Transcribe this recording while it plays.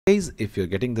Guys, if you're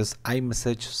getting this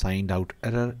iMessage signed out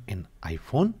error in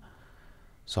iPhone,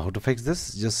 so how to fix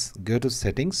this? Just go to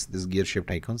settings, this gear shaped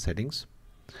icon, settings,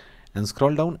 and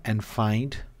scroll down and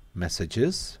find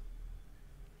messages.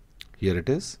 Here it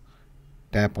is.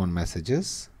 Tap on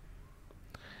messages,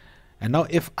 and now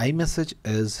if iMessage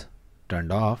is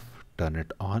turned off, turn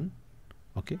it on.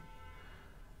 Okay,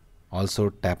 also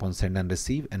tap on send and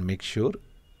receive and make sure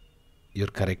your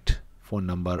correct phone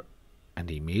number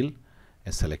and email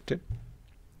is selected.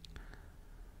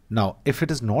 Now if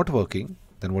it is not working,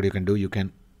 then what you can do, you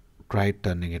can try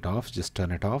turning it off. Just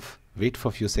turn it off, wait for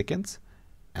a few seconds,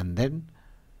 and then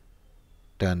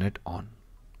turn it on.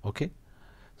 Okay,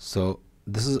 so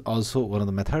this is also one of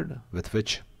the method with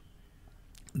which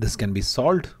this can be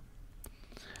solved.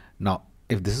 Now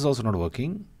if this is also not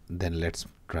working, then let's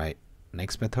try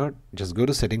next method. Just go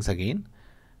to settings again,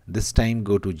 this time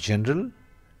go to general,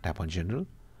 tap on general,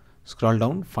 scroll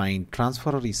down, find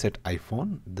transfer or reset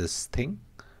iPhone, this thing,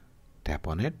 tap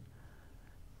on it,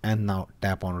 and now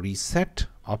tap on reset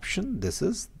option. This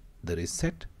is the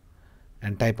reset,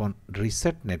 and type on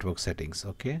reset network settings.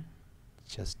 Okay,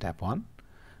 just tap on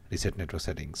reset network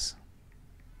settings.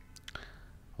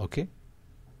 Okay,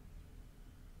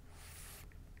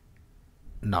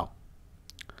 now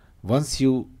once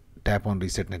you tap on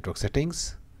reset network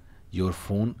settings, your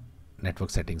phone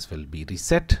network settings will be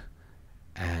reset,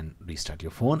 and restart your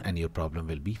phone and your problem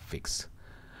will be fixed.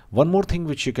 One more thing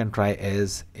which you can try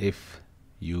is, if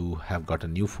you have got a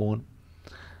new phone,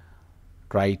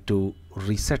 try to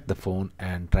reset the phone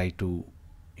and try to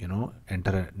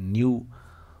enter a new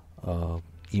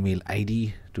email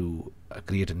ID to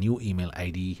create a new email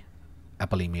ID,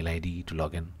 Apple email ID, to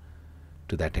log in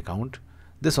to that account.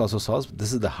 This also solves.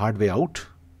 This is the hard way out,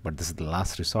 but this is the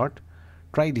last resort.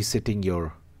 Try resetting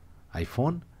your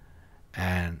iPhone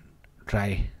and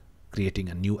try creating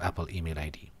a new Apple email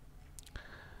ID.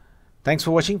 Thanks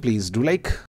for watching. Please do like,